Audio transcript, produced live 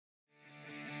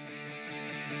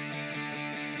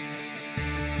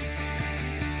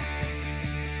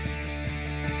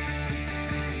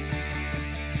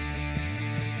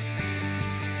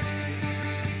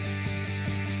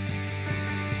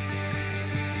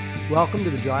Welcome to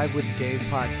the Drive with Dave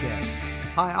podcast.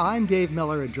 Hi, I'm Dave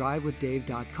Miller at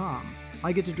drivewithdave.com.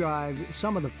 I get to drive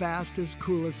some of the fastest,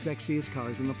 coolest, sexiest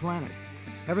cars on the planet.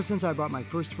 Ever since I bought my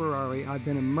first Ferrari, I've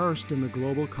been immersed in the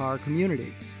global car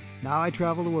community. Now I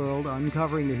travel the world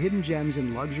uncovering the hidden gems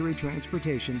in luxury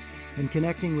transportation and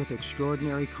connecting with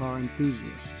extraordinary car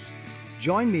enthusiasts.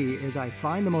 Join me as I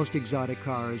find the most exotic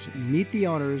cars, meet the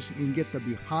owners, and get the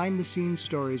behind-the-scenes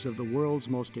stories of the world's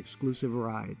most exclusive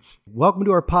rides. Welcome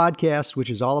to our podcast,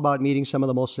 which is all about meeting some of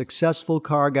the most successful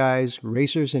car guys,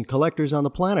 racers, and collectors on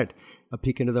the planet. A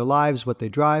peek into their lives, what they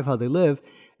drive, how they live,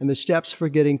 and the steps for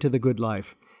getting to the good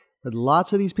life. But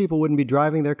lots of these people wouldn't be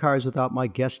driving their cars without my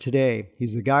guest today.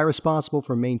 He's the guy responsible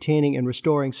for maintaining and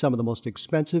restoring some of the most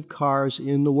expensive cars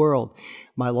in the world.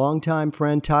 My longtime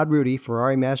friend Todd Rudy,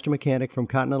 Ferrari master mechanic from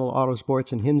Continental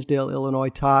Autosports in Hinsdale, Illinois.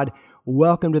 Todd,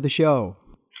 welcome to the show.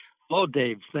 Hello,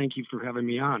 Dave. Thank you for having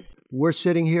me on. We're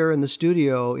sitting here in the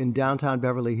studio in downtown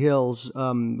Beverly Hills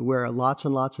where lots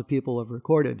and lots of people have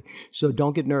recorded, so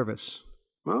don't get nervous.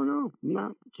 Oh, no, I'm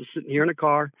not. Just sitting here in a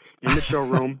car in the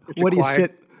showroom. What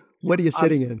are you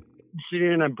sitting in?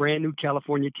 Sitting in a brand new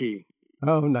California T.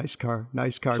 Oh, nice car.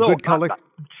 So, good color.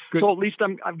 So at least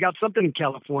I've got something in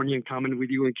California in common with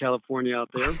you in California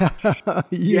out there.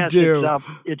 You do.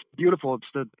 It's beautiful.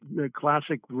 It's the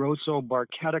classic Rosso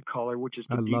Barchetta color, which is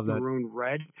the deep maroon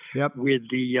red. Yep. With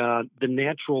the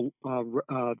natural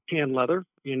tan leather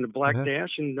and the black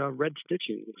dash and red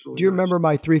stitching. Really do you remember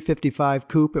my 355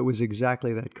 coupe? It was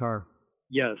exactly that car.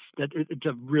 Yes, it's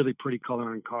a really pretty color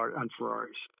on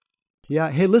Ferraris.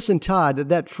 Yeah. Hey, listen, Todd,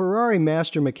 that Ferrari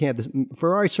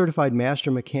Ferrari certified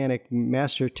master mechanic,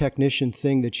 master technician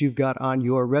thing that you've got on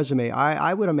your resume,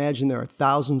 I would imagine there are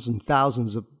thousands and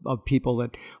thousands of people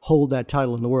that hold that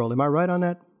title in the world. Am I right on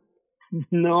that?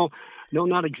 No,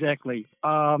 not exactly.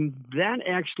 That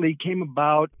actually came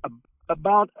about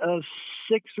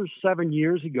 6 or 7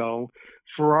 years ago.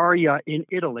 Ferrari in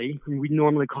Italy, who we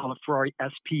normally call a Ferrari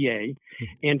SPA,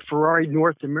 and Ferrari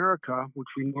North America, which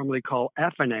we normally call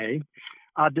FNA,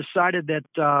 decided that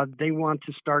they want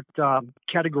to start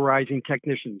categorizing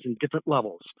technicians in different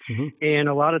levels. Mm-hmm. And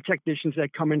a lot of technicians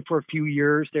that come in for a few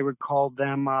years, they would call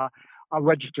them a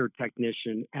registered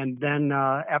technician. And then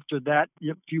after that,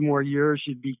 a few more years,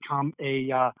 you'd become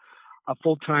a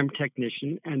full-time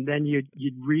technician, and then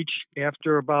you'd reach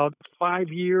after about 5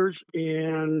 years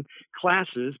in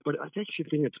classes, but I actually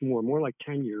think it's more like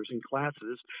 10 years in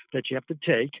classes that you have to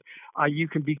take. You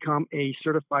can become a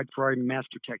certified Ferrari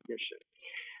master technician.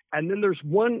 And then there's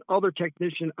one other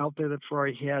technician out there that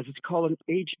Ferrari has. It's called an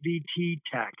HVT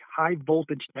tech, high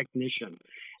voltage technician.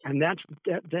 And that's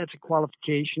a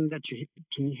qualification that you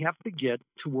have to get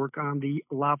to work on the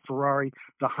LaFerrari,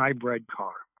 the hybrid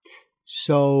car.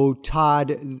 So,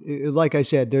 Todd, like I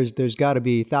said, there's got to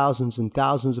be thousands and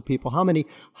thousands of people.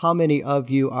 How many of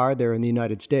you are there in the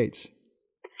United States?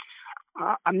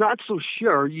 I'm not so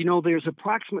sure. There's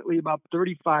approximately about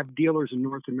 35 dealers in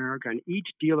North America, and each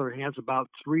dealer has about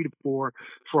 3 to 4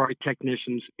 Ferrari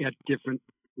technicians at different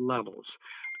levels.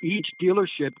 Each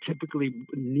dealership typically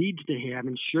needs to have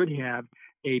and should have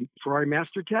a Ferrari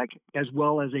Master Tech as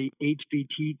well as a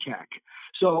HVT Tech.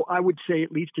 So I would say,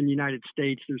 at least in the United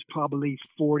States, there's probably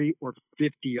 40 or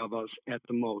 50 of us at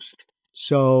the most.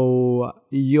 So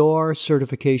your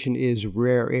certification is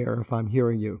rare air, if I'm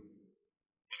hearing you.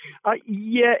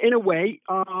 Yeah, in a way.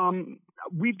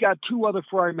 We've got 2 other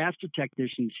Ferrari master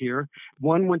technicians here.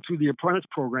 One went through the apprentice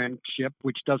programship,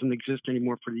 which doesn't exist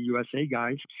anymore for the USA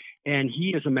guys, and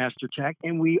he is a master tech.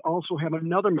 And we also have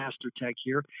another master tech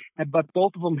here, but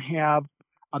both of them have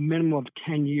a minimum of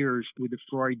 10 years with the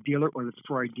Ferrari dealer or the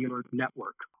Ferrari dealer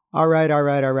network. All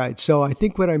right. So I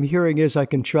think what I'm hearing is I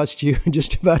can trust you.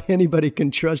 Just about anybody can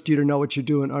trust you to know what you're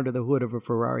doing under the hood of a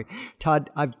Ferrari. Todd,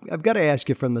 I've got to ask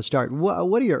you from the start,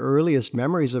 what are your earliest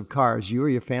memories of cars you or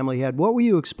your family had? What were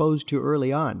you exposed to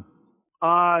early on?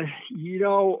 Cars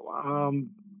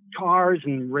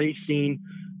and racing,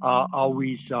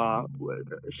 always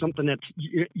something that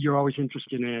you're always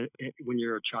interested in when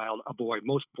you're a child, a boy,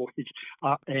 most boys.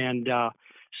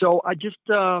 So I just,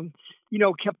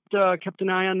 kept an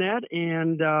eye on that.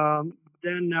 And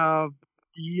then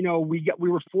we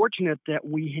were fortunate that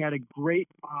we had a great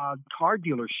car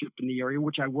dealership in the area,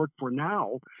 which I work for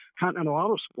now, Continental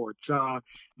Autosports.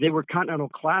 They were Continental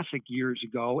Classic years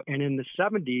ago. And in the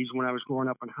 70s, when I was growing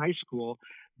up in high school,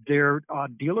 their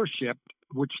dealership,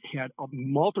 which had a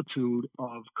multitude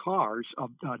of cars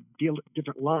of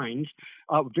different lines,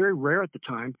 very rare at the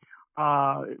time,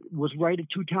 was right at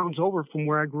 2 towns over from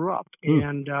where I grew up.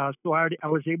 And so I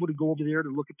was able to go over there to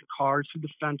look at the cars through the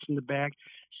fence in the back,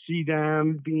 see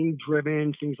them being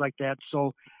driven, things like that.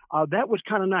 So that was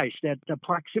kind of nice that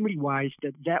proximity-wise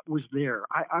that was there.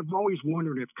 I've always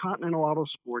wondered if Continental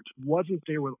Autosports wasn't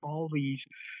there with all these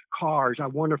cars. I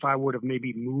wonder if I would have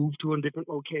maybe moved to a different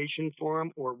location for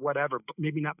them or whatever, but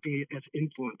maybe not be as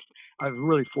influenced. I was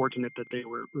really fortunate that they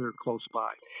were close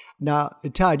by. Now,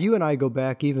 Todd, you and I go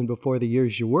back even before the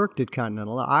years you worked at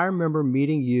Continental. I remember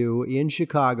meeting you in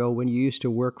Chicago when you used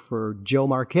to work for Joe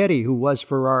Marchetti, who was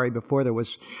Ferrari before there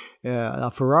was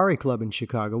a Ferrari club in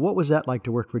Chicago. What was that like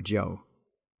to work for Joe?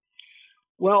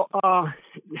 Well,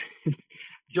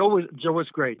 Joe was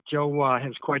great. Joe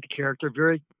has quite the character,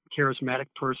 very charismatic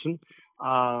person.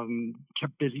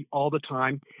 Kept busy all the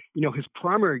time. You know, his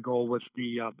primary goal was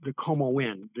the Como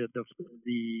Inn,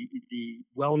 the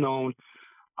well-known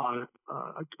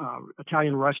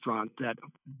Italian restaurant that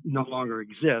no longer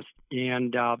exists,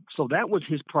 and so that was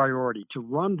his priority, to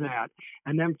run that.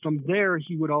 And then from there,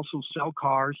 he would also sell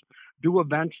cars, do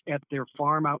events at their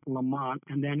farm out in Lemont,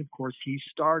 and then of course he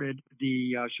started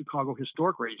the Chicago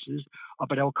Historic Races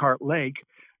up at Elkhart Lake.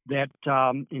 That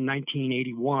in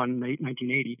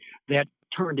 1980, that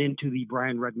turned into the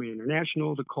Brian Redman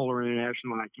International, the Kohler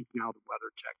International, and I think now the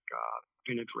WeatherTech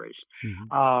vintage race.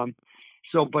 Mm-hmm.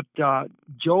 But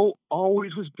Joe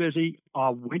always was busy,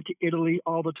 went to Italy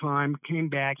all the time, came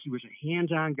back. He was a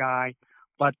hands-on guy,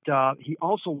 but he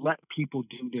also let people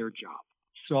do their job.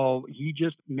 So he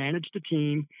just managed the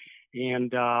team,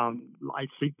 and I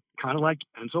think kind of like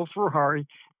Enzo Ferrari,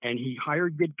 and he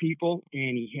hired good people,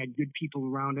 and he had good people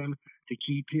around him to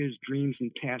keep his dreams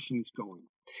and passions going.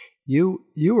 You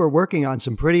were working on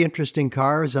some pretty interesting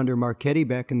cars under Marchetti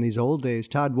back in these old days.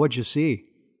 Todd, what'd you see?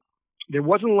 There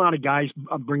wasn't a lot of guys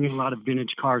bringing a lot of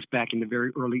vintage cars back in the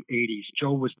very early 80s.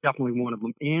 Joe was definitely one of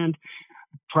them, and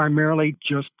primarily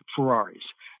just Ferraris.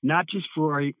 Not just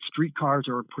Ferrari street cars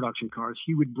or production cars.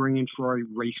 He would bring in Ferrari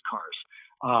race cars,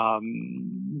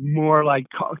 more like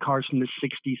cars from the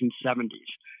 60s and 70s.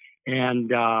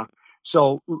 And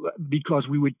so because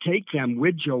we would take them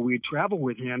with Joe, we'd travel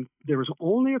with him, there was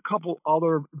only a couple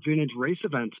other vintage race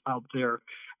events out there.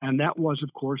 And that was,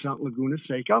 of course, out in Laguna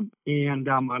Seca and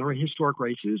Monterey Historic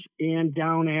Races, and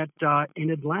down at in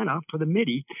Atlanta for the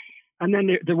Midi. And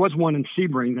then there was one in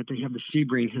Sebring that they have the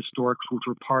Sebring Historics, which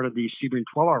were part of the Sebring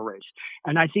 12-hour race.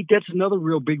 And I think that's another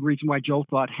real big reason why Joe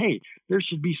thought, hey, there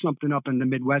should be something up in the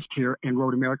Midwest here, and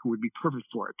Road America would be perfect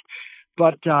for it.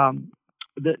 But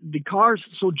the cars,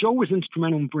 so Joe was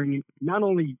instrumental in bringing not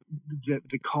only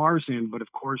the cars in, but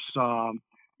of course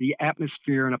the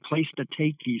atmosphere and a place to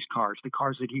take these cars, the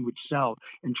cars that he would sell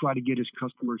and try to get his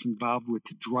customers involved with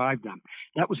to drive them.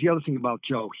 That was the other thing about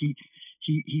Joe. He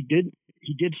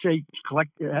did say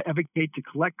advocate to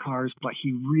collect cars, but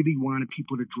he really wanted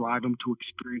people to drive them, to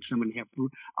experience them, and have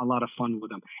a lot of fun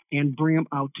with them, and bring them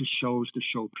out to shows to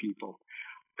show people.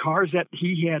 Cars that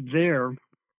he had there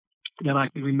that I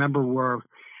can remember were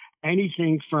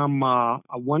anything from a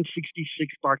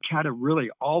 166 Barchetta, really,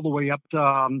 all the way up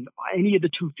to any of the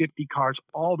 250 cars,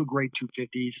 all the great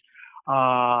 250s,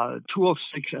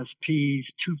 206 SPs,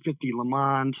 250 Le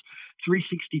Mans,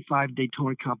 365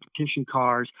 Daytona competition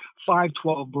cars,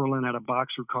 512 Berlinetta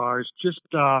boxer cars, just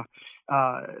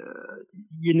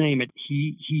you name it,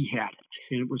 he had it.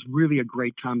 And it was really a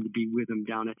great time to be with him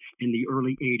down in the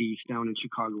early 80s down in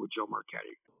Chicago with Joe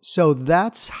Marchetti. So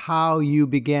that's how you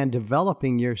began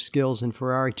developing your skills in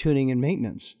Ferrari tuning and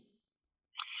maintenance.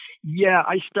 Yeah,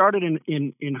 I started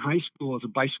in high school as a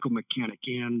bicycle mechanic,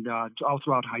 and all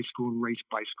throughout high school and raced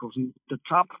bicycles. And the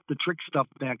trick stuff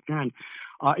back then,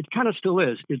 it kind of still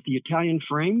is the Italian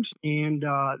frames and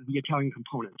the Italian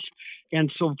components.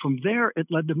 And so from there, it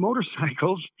led to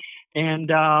motorcycles. And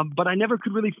but I never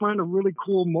could really find a really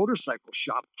cool motorcycle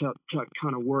shop to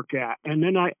kind of work at. And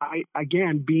then I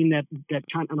again, being that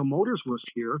Continental Motors was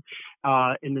here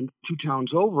in the two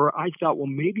towns over, I thought, well,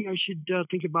 maybe I should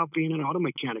think about being an auto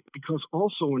mechanic, because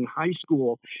also in high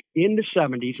school in the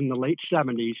 70s, in the late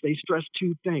 70s, they stressed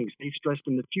two things. They stressed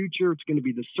in the future it's going to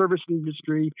be the service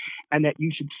industry, and that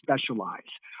you should specialize.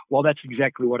 Well, that's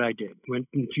exactly what I did. Went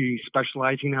into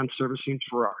specializing on servicing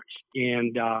Ferraris.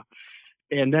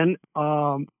 And then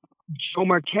Joe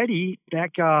Marchetti,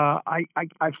 back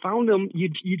I found him.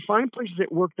 You'd find places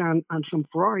that worked on some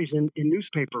Ferraris in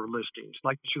newspaper listings,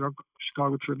 like the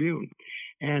Chicago Tribune.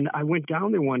 And I went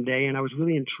down there one day, and I was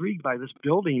really intrigued by this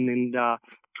building, and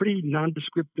pretty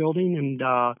nondescript building, and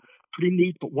pretty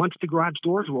neat. But once the garage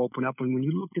doors were open up, and when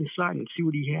you looked inside and see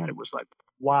what he had, it was like,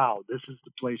 wow, this is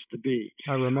the place to be.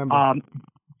 I remember.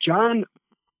 John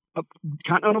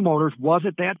Continental Motors was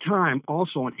at that time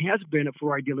also, and has been, a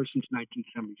Ferrari dealer since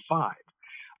 1975.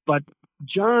 But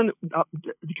John,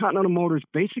 the Continental Motors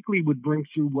basically would bring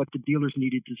through what the dealers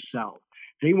needed to sell.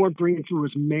 they weren't bringing through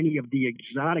as many of the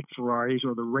exotic Ferraris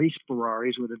or the race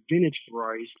Ferraris or the vintage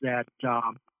Ferraris that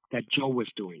Joe was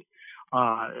doing.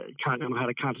 Continental had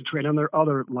to concentrate on their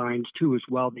other lines too as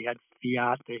well. They had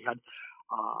Fiat, they had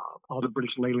all the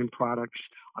British Leyland products,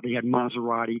 they had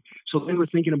Maserati. So they were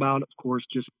thinking about, of course,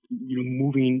 just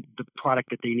moving the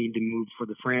product that they need to move for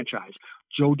the franchise.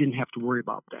 Joe didn't have to worry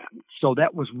about that. So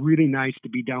that was really nice to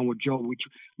be down with Joe, which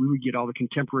we would get all the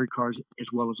contemporary cars as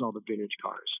well as all the vintage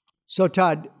cars. So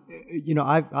Todd,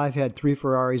 I've had 3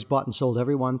 Ferraris, bought and sold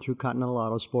every one through Continental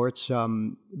Autosports.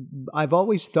 I've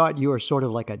always thought you are sort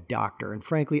of like a doctor, and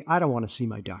frankly, I don't want to see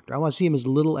my doctor. I want to see him as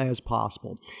little as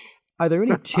possible. Are there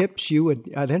any tips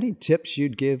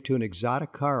you'd give to an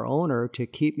exotic car owner to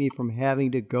keep me from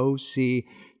having to go see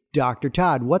Dr.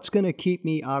 Todd? What's going to keep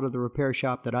me out of the repair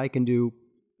shop that I can do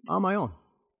on my own?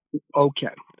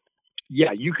 Okay.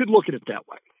 Yeah, you could look at it that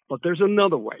way, but there's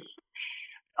another way.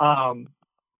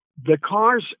 The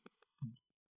cars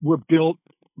were built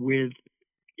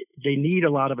they need a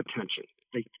lot of attention.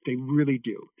 They really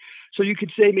do. So you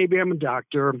could say, maybe I'm a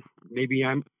doctor, maybe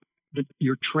I'm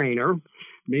your trainer,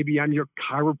 maybe I'm your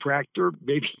chiropractor,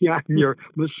 maybe I'm your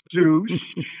masseuse.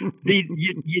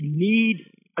 You need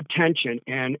attention,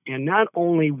 and not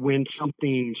only when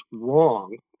something's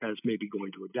wrong, as maybe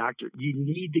going to a doctor, you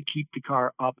need to keep the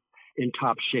car up in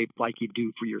top shape like you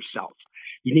do for yourself.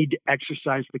 You need to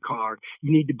exercise the car.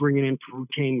 You need to bring it in for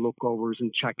routine lookovers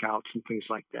and checkouts and things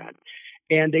like that.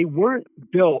 And they weren't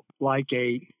built like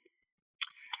a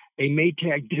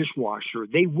Maytag dishwasher.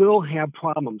 They will have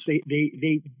problems.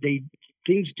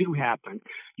 Things do happen.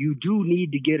 You do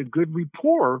need to get a good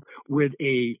rapport with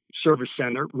a service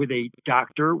center, with a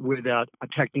doctor, with a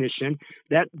technician.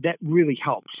 That really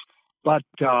helps. But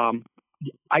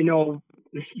I know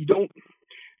you don't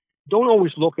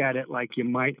always look at it like you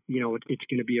might, it's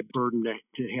going to be a burden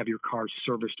to have your car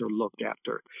serviced or looked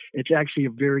after. It's actually a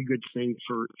very good thing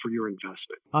for your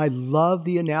investment. I love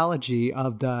the analogy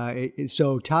of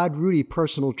so Todd Rudy,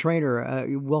 personal trainer.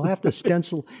 We'll have to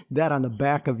stencil that on the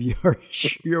back of your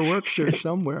work shirt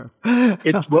somewhere.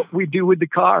 It's what we do with the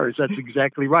cars. That's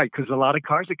exactly right. Because a lot of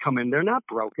cars that come in, they're not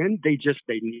broken. They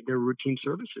need their routine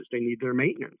services. They need their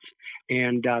maintenance,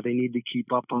 and they need to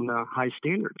keep up on the high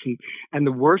standards. And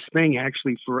the worst thing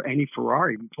actually for any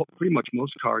Ferrari, pretty much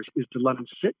most cars, is to let them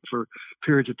sit for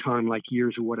periods of time like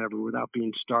years or whatever without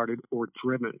being started or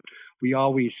driven. We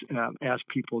always ask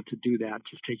people to do that.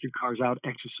 Just take your cars out,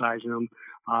 exercise them,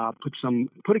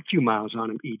 put a few miles on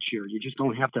them each year. You just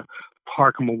don't have to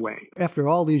park them away. After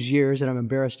all these years, and I'm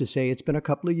embarrassed to say it's been a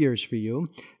couple of years for you,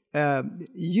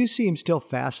 you seem still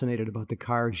fascinated about the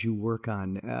cars you work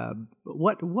on.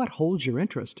 What holds your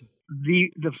interest?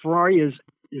 The Ferrari is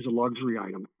a luxury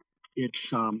item.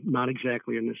 It's not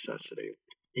exactly a necessity,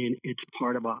 and it's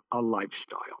part of a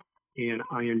lifestyle. And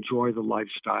I enjoy the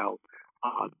lifestyle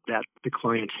that the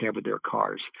clients have with their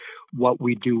cars, what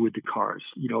we do with the cars.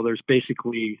 There's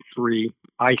basically three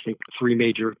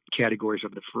major categories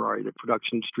of the Ferrari: the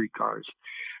production street cars,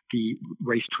 the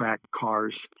racetrack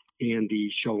cars, and the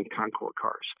show and concours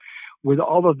cars. With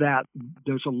all of that,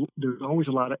 there's always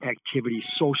a lot of activities,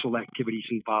 social activities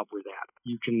involved with that.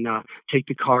 You can take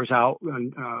the cars out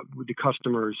with the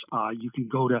customers. You can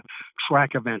go to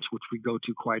track events, which we go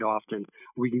to quite often.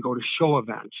 We can go to show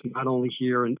events, not only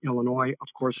here in Illinois. Of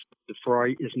course, the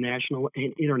Ferrari is national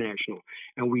and international,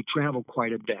 and we travel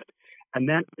quite a bit. And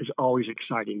that is always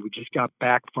exciting. We just got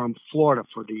back from Florida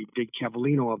for the big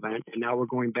Cavallino event, and now we're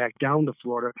going back down to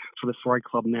Florida for the Ferrari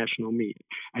Club National Meet.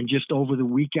 And just over the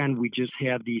weekend, we just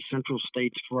had the Central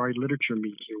States Ferrari Literature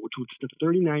Meet here, which was the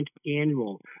 39th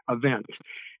annual event.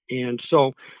 And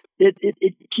so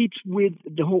it keeps with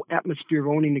the whole atmosphere of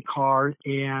owning the car.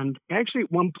 And actually,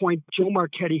 at one point, Joe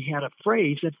Marchetti had a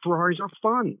phrase that Ferraris are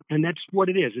fun. And that's what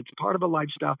it is. It's part of a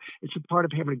lifestyle. It's a part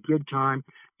of having a good time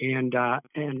and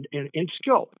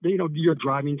skill. Your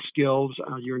driving skills,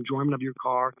 your enjoyment of your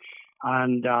car.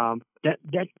 And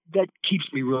that keeps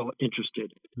me real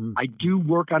interested. I do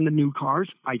work on the new cars.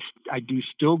 I do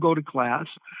still go to class,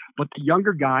 but the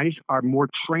younger guys are more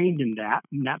trained in that,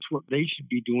 and that's what they should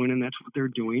be doing, and that's what they're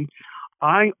doing.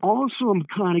 I also am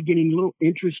kind of getting a little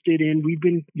interested in, we've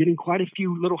been getting quite a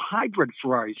few little hybrid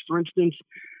Ferraris. For instance,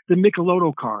 the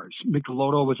Michelotto cars.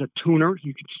 Michelotto was a tuner,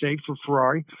 you could say, for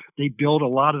Ferrari. They build a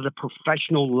lot of the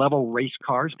professional level race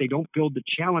cars. They don't build the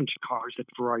challenge cars that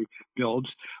Ferrari builds,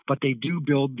 but they do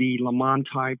build the Le Mans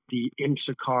type, the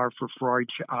IMSA car for Ferrari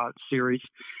series.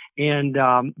 And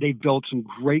they built some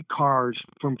great cars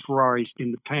from Ferraris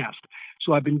in the past.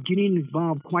 So I've been getting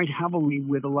involved quite heavily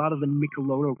with a lot of the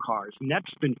Michelotto cars, and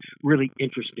that's been really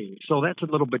interesting. So that's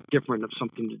a little bit different of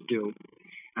something to do.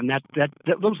 and that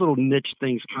those little niche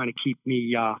things kind of keep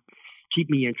me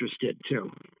interested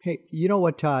too. Hey, you know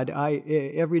what, Todd?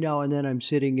 Every now and then I'm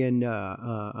sitting in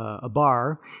a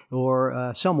bar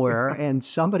or somewhere, and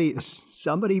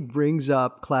somebody brings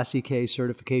up Classic K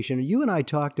certification. You and I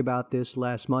talked about this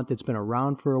last month. It's been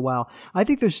around for a while. I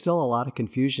think there's still a lot of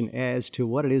confusion as to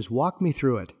what it is. Walk me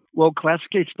through it. Well, Classic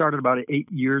K started about 8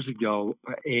 years ago,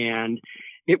 and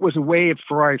it was a way of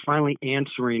Ferrari finally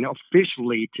answering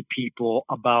officially to people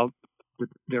about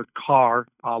their car,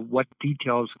 what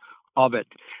details of it.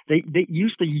 They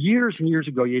used to, years and years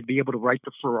ago, you'd be able to write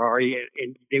to Ferrari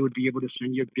and they would be able to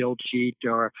send you a build sheet,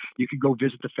 or you could go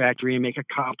visit the factory and make a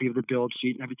copy of the build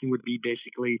sheet, and everything would be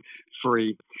basically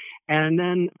free. And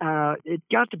then it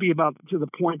got to be about to the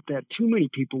point that too many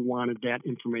people wanted that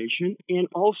information. And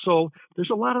also there's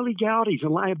a lot of legalities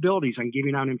and liabilities on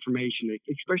giving out information,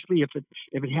 especially if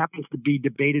it happens to be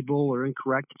debatable or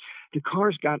incorrect. The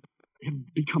cars have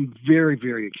become very,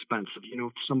 very expensive.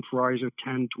 Some Ferraris are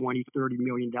 10, 20, $30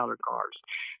 million cars.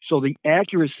 So the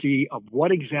accuracy of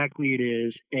what exactly it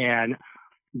is, and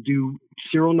do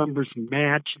serial numbers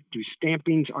match? Do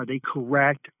stampings, are they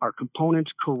correct? Are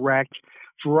components correct?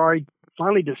 Ferrari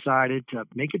finally decided to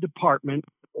make a department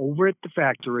over at the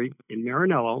factory in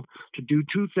Maranello to do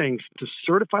two things: to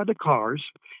certify the cars,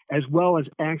 as well as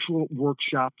actual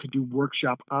workshop, to do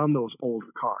workshop on those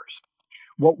older cars.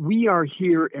 What we are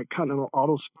here at Continental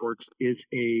Autosports is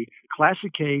a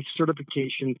Classic K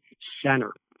certification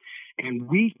center, and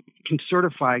we can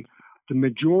certify the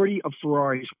majority of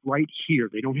Ferraris right here.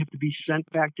 They don't have to be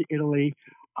sent back to Italy.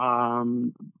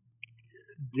 Some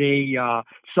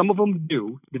of them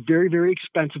do. The very, very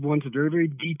expensive ones, the very, very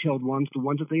detailed ones, the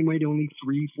ones that they made only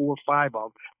 3, 4, 5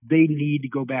 of, they need to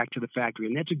go back to the factory.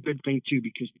 And that's a good thing too,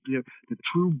 because the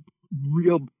true,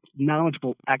 real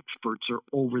knowledgeable experts are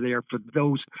over there for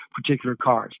those particular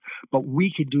cars. But we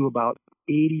could do about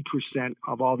 80%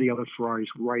 of all the other Ferraris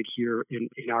right here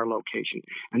in our location.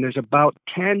 And there's about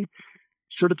 10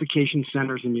 certification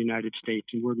centers in the United States,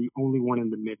 and we're the only one in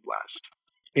the Midwest.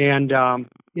 And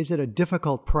is it a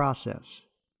difficult process?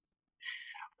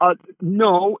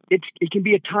 No, it can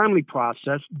be a timely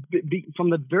process. From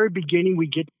the very beginning, we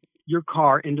get your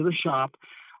car into the shop.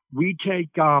 We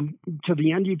take to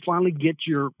the end. You finally get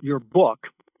your book,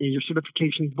 your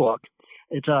certification book.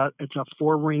 It's a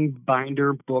 4-ring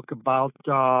binder book, about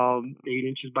 8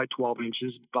 inches by 12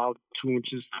 inches, about 2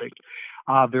 inches thick.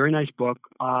 Very nice book.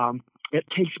 It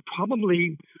takes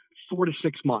probably 4 to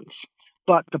 6 months.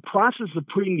 But the process of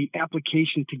putting the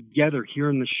application together here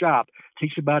in the shop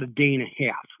takes about a day and a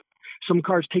half. Some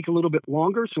cars take a little bit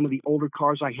longer. Some of the older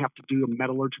cars, I have to do a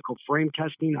metallurgical frame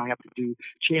testing. I have to do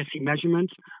chassis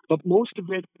measurements. But most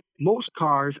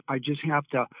cars, I just have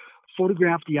to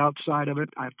photograph the outside of it.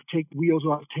 I have to take wheels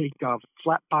off, take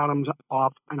flat bottoms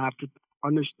off, and I have to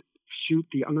shoot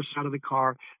the underside of the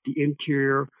car, the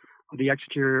interior, the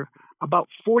exterior. About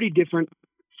 40 different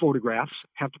photographs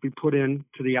have to be put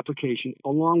into the application,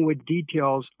 along with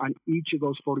details on each of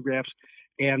those photographs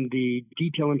and the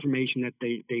detail information that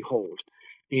they hold.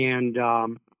 And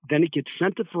then it gets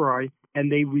sent to Ferrari,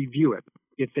 and they review it.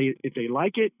 If they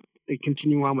like it, they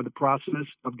continue on with the process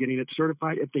of getting it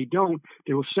certified. If they don't,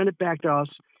 they will send it back to us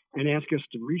and ask us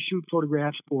to reshoot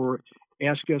photographs or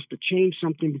ask us to change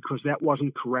something because that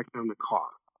wasn't correct on the car.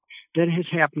 That has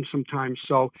happened sometimes,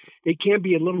 so it can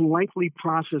be a little lengthy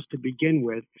process to begin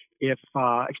with,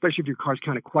 especially if your car's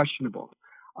kind of questionable.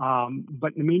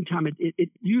 But in the meantime, it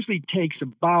usually takes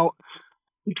about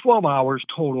 12 hours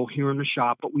total here in the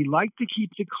shop. But we like to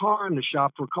keep the car in the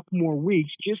shop for a couple more weeks,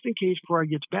 just in case Ferrari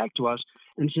gets back to us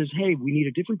and says, "Hey, we need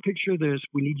a different picture of this.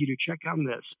 We need you to check on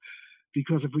this."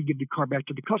 Because if we give the car back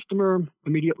to the customer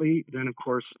immediately, then of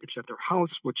course it's at their house,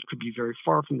 which could be very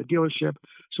far from the dealership.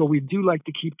 So we do like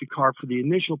to keep the car for the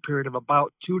initial period of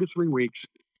about 2 to 3 weeks,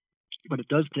 but it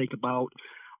does take about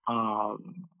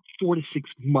 4 to 6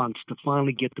 months to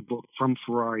finally get the book from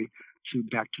Ferrari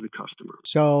back to the customer.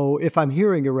 So if I'm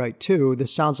hearing you right too,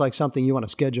 this sounds like something you want to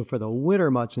schedule for the winter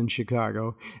months in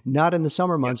Chicago, not in the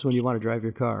summer months when you want to drive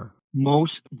your car.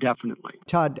 Most definitely.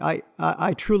 Todd,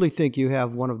 I truly think you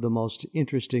have one of the most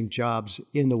interesting jobs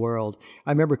in the world.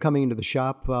 I remember coming into the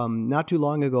shop not too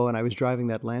long ago, and I was driving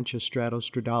that Lancia Strato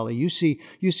Stradale.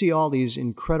 You see all these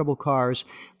incredible cars.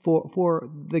 For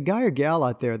the guy or gal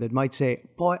out there that might say,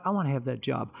 "Boy, I want to have that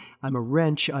job. I'm a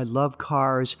wrench. I love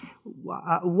cars."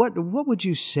 What would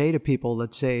you say to people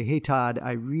that say, "Hey, Todd,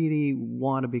 I really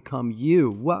want to become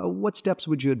you"? What steps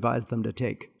would you advise them to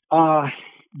take?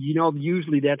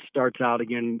 Usually that starts out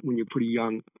again when you're pretty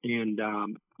young, and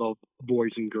both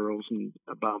boys and girls, and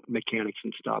about mechanics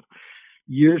and stuff.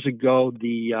 Years ago,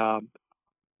 the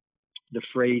the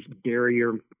phrase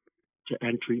barrier to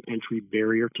entry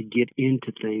barrier to get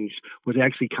into things was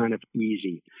actually kind of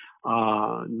easy.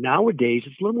 Nowadays,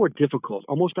 it's a little more difficult,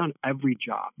 almost on every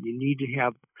job. You need to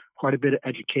have quite a bit of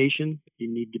education.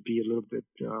 You need to be a little bit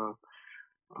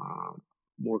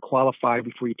more qualified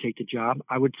before you take the job.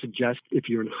 I would suggest if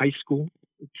you're in high school,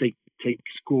 take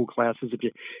school classes.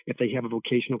 If they have a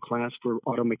vocational class for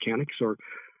auto mechanics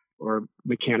or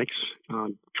mechanics,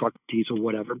 truck, diesel,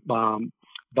 whatever.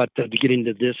 But to get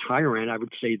into this higher end, I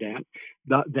would say that.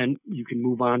 Then you can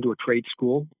move on to a trade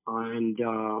school, and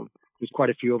there's quite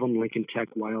a few of them: Lincoln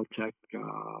Tech, Wild Tech,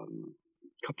 a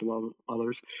couple of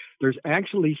others. There's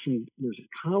actually there's a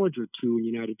college or two in the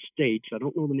United States. I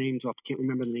don't know the names can't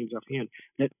remember the names offhand,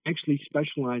 that actually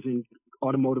specialize in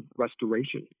automotive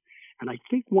restoration. And I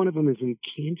think one of them is in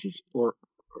Kansas, or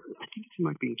I think it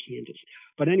might be in Kansas.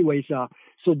 But anyways, so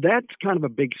that's kind of a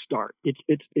big start.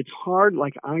 It's hard,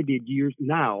 like I did years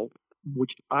ago,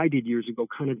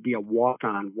 kind of be a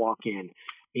walk-on, walk-in,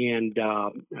 and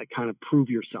kind of prove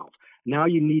yourself. Now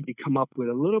you need to come up with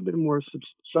a little bit more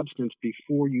substance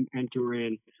before you enter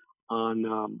into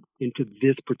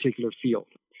this particular field.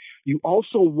 You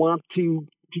also want to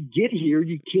get here.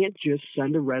 You can't just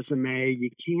send a resume.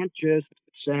 You can't just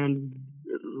send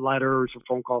letters or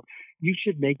phone calls. You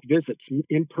should make visits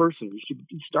in person. You should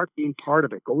start being part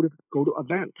of it. Go to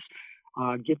events.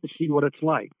 Get to see what it's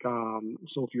like.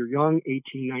 So if you're young,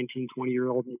 18, 19,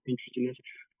 20-year-old, interested in this,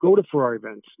 go to Ferrari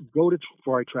events. Go to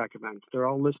Ferrari track events. They're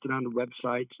all listed on the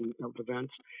websites of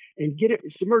events. And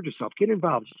submerge yourself. Get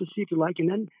involved just to see if you like. And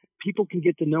then people can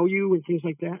get to know you and things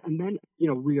like that. And then,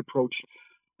 reapproach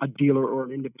a dealer or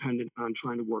an independent on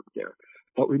trying to work there.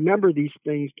 But remember, these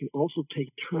things can also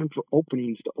take time for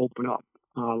openings to open up.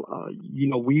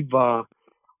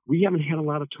 We haven't had a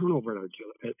lot of turnover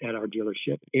at our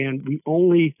dealership, and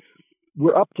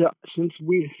we're up to since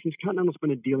Continental's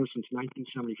been a dealer since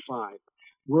 1975.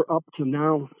 We're up to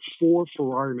now 4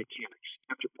 Ferrari mechanics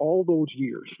after all those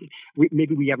years.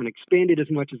 Maybe we haven't expanded as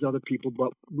much as other people,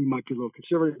 but we might be a little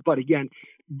conservative. But again,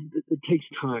 it takes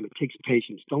time. It takes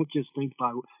patience. Don't just think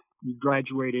you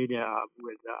graduated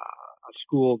with a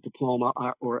school diploma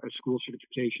or a school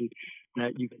certification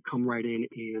that you can come right in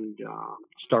and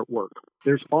start work.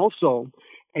 There's also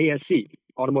ASE,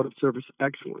 Automotive Service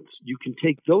Excellence. You can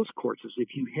take those courses if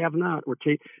you have not, or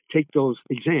take those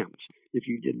exams. If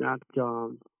you did not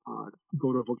go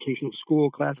to a vocational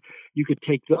school class, you could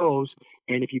take those,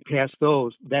 and if you pass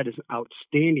those, that is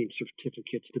outstanding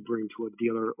certificates to bring to a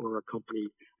dealer or a company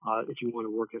if you want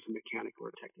to work as a mechanic or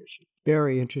a technician.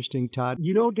 Very interesting, Todd.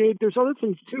 Dave, there's other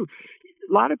things too.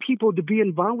 A lot of people, to be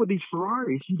involved with these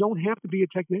Ferraris, you don't have to be a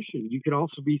technician. You can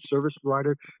also be service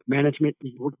provider, management,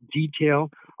 work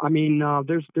detail. I mean,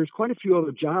 there's quite a few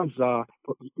other jobs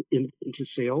into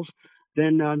sales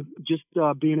than just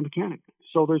being a mechanic.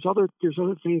 So there's other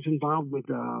things involved with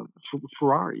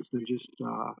Ferraris than just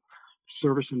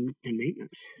service and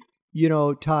maintenance.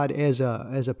 Todd, as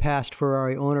a past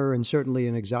Ferrari owner and certainly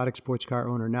an exotic sports car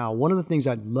owner now, one of the things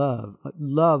I love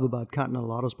about Continental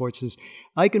Autosports is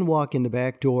I can walk in the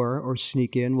back door or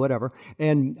sneak in, whatever,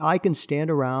 and I can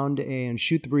stand around and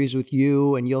shoot the breeze with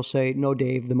you, and you'll say, "No,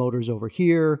 Dave, the motor's over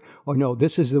here," or "No,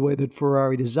 this is the way that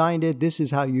Ferrari designed it. This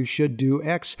is how you should do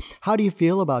X." How do you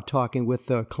feel about talking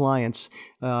with clients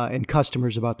and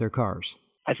customers about their cars?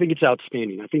 I think it's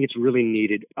outstanding. I think it's really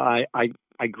needed.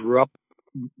 I grew up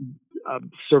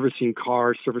servicing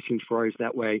cars, servicing Ferraris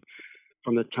that way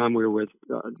from the time we were with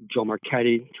Joe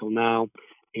Marchetti till now,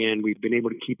 and we've been able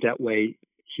to keep that way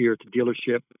here at the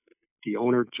dealership. The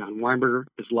owner, John Weinberger,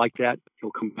 is like that.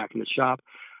 He'll come back in the shop.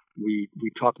 We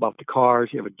talk about the cars.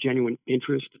 You have a genuine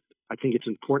interest. I think it's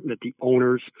important that the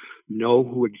owners know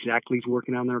who exactly is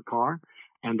working on their car,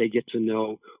 and they get to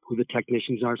know who the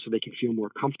technicians are so they can feel more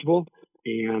comfortable.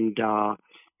 And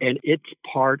it's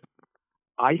part,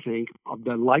 I think, of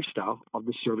the lifestyle of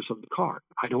the service of the car.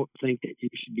 I don't think that you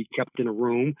should be kept in a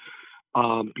room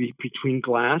between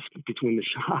glass, between the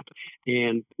shop,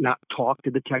 and not talk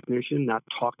to the technician, not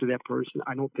talk to that person.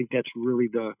 I don't think that's really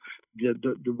the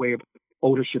way of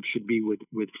ownership should be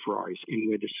with Ferraris, and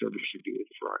where the service should be with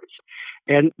Ferraris.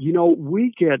 And,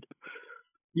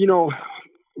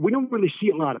 we don't really see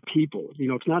a lot of people.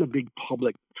 It's not a big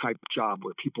public type job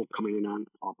where people coming in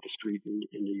off the street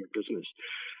into your business.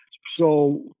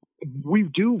 So we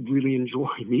do really enjoy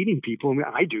meeting people. I mean,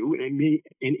 I do,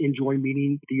 and enjoy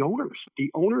meeting the owners. The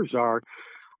owners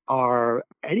are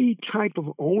any type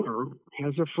of owner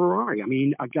has a Ferrari. I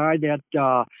mean, a guy that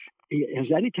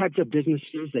has any types of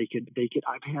businesses. They could.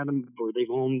 I've had them where they've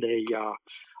owned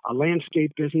a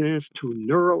landscape business, to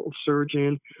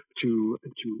neurosurgeon, to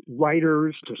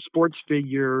writers, to sports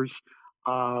figures.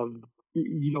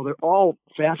 they're all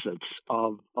facets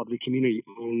of the community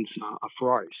owns a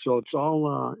Ferrari. So it's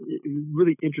all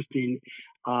really interesting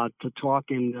to talk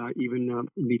and even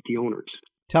meet the owners.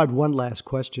 Todd, one last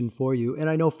question for you. And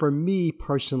I know for me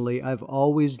personally, I've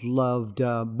always loved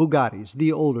Bugattis,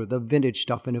 the older, the vintage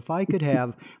stuff. And if I could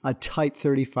have a Type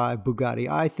 35 Bugatti,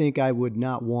 I think I would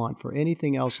not want for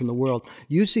anything else in the world.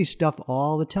 You see stuff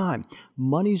all the time.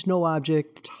 Money's no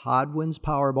object. Todd wins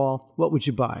Powerball. What would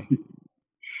you buy?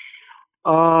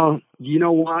 You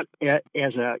know what?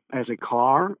 As a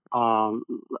car,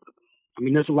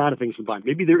 there's a lot of things to buy.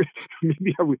 Maybe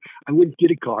I wouldn't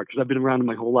get a car because I've been around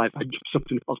my whole life. I'd get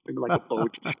something else, maybe like a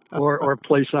boat or a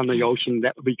place on the ocean.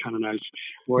 That would be kind of nice,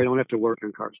 where I don't have to work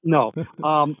on cars. No,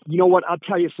 you know what? I'll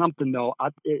tell you something though.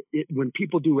 When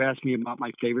people do ask me about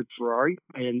my favorite Ferrari,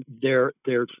 and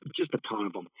there's just a ton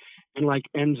of them, and like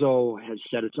Enzo has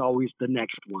said, it's always the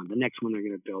next one they're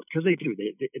going to build, because they do.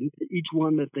 Each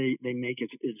one that they make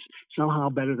is somehow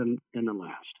better than the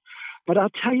last. But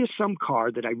I'll tell you some car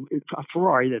a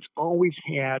Ferrari that's always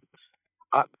had,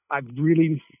 I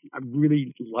really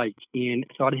liked, and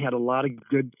thought it had a lot of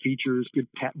good features, good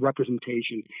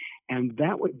representation, and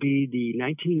that would be the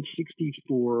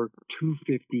 1964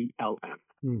 250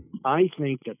 LM. I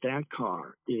think that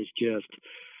car is just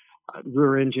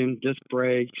rear engine, disc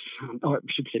brakes, or I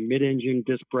should say mid-engine,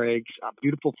 disc brakes, a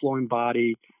beautiful flowing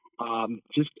body,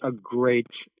 just a great,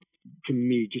 to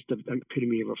me, just an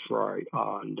epitome of a Ferrari,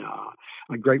 and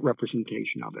a great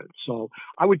representation of it. So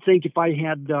I would think if I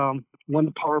had won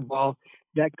the Powerball,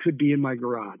 that could be in my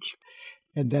garage.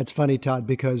 And that's funny, Todd,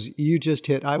 because you just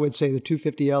hit, I would say, the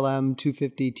 250 LM,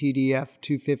 250 TDF,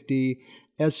 250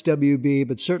 SWB,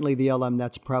 but certainly the LM,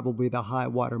 that's probably the high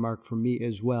watermark for me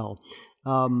as well.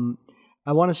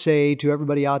 I want to say to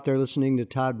everybody out there listening to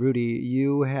Todd Rudy,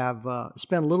 you have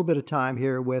spent a little bit of time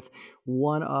here with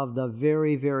one of the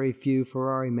very, very few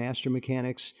Ferrari master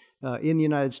mechanics in the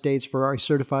United States, Ferrari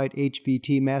certified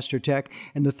HVT Master Tech.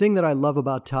 And the thing that I love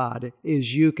about Todd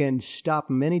is you can stop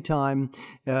him anytime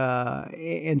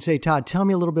and say, Todd, tell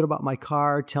me a little bit about my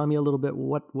car. Tell me a little bit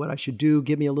what I should do.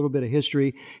 Give me a little bit of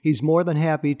history. He's more than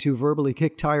happy to verbally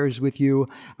kick tires with you.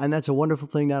 And that's a wonderful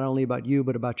thing, not only about you,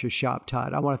 but about your shop,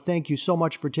 Todd. I want to thank you so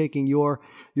much for taking your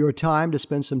time to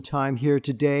spend some time here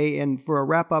today. And for a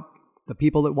wrap up, the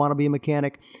people that want to be a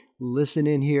mechanic, listen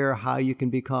in here how you can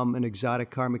become an exotic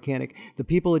car mechanic. The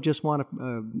people that just want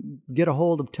to get a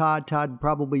hold of Todd,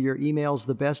 probably your email's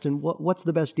the best. And what's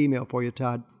the best email for you,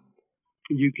 Todd?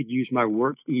 You could use my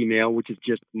work email, which is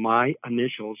just my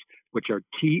initials, which are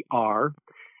TR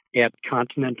at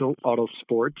Continental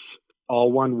Autosports,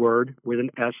 all one word with an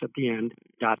S at the end,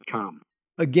 .com.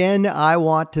 Again, I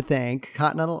want to thank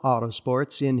Continental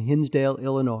Autosports in Hinsdale,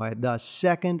 Illinois, the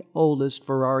second oldest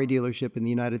Ferrari dealership in the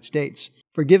United States,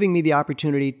 for giving me the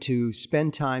opportunity to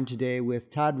spend time today with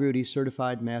Todd Rudy,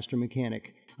 Certified Master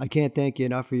Mechanic. I can't thank you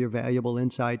enough for your valuable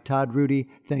insight. Todd Rudy,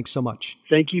 thanks so much.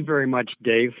 Thank you very much,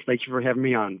 Dave. Thank you for having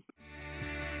me on.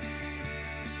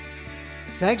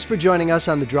 Thanks for joining us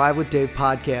on the Drive with Dave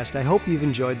podcast. I hope you've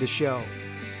enjoyed the show.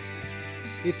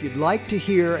 If you'd like to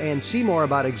hear and see more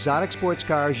about exotic sports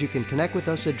cars, you can connect with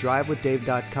us at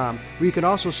drivewithdave.com, where you can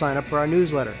also sign up for our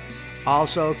newsletter.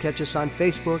 Also, catch us on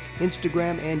Facebook,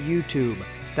 Instagram, and YouTube.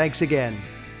 Thanks again.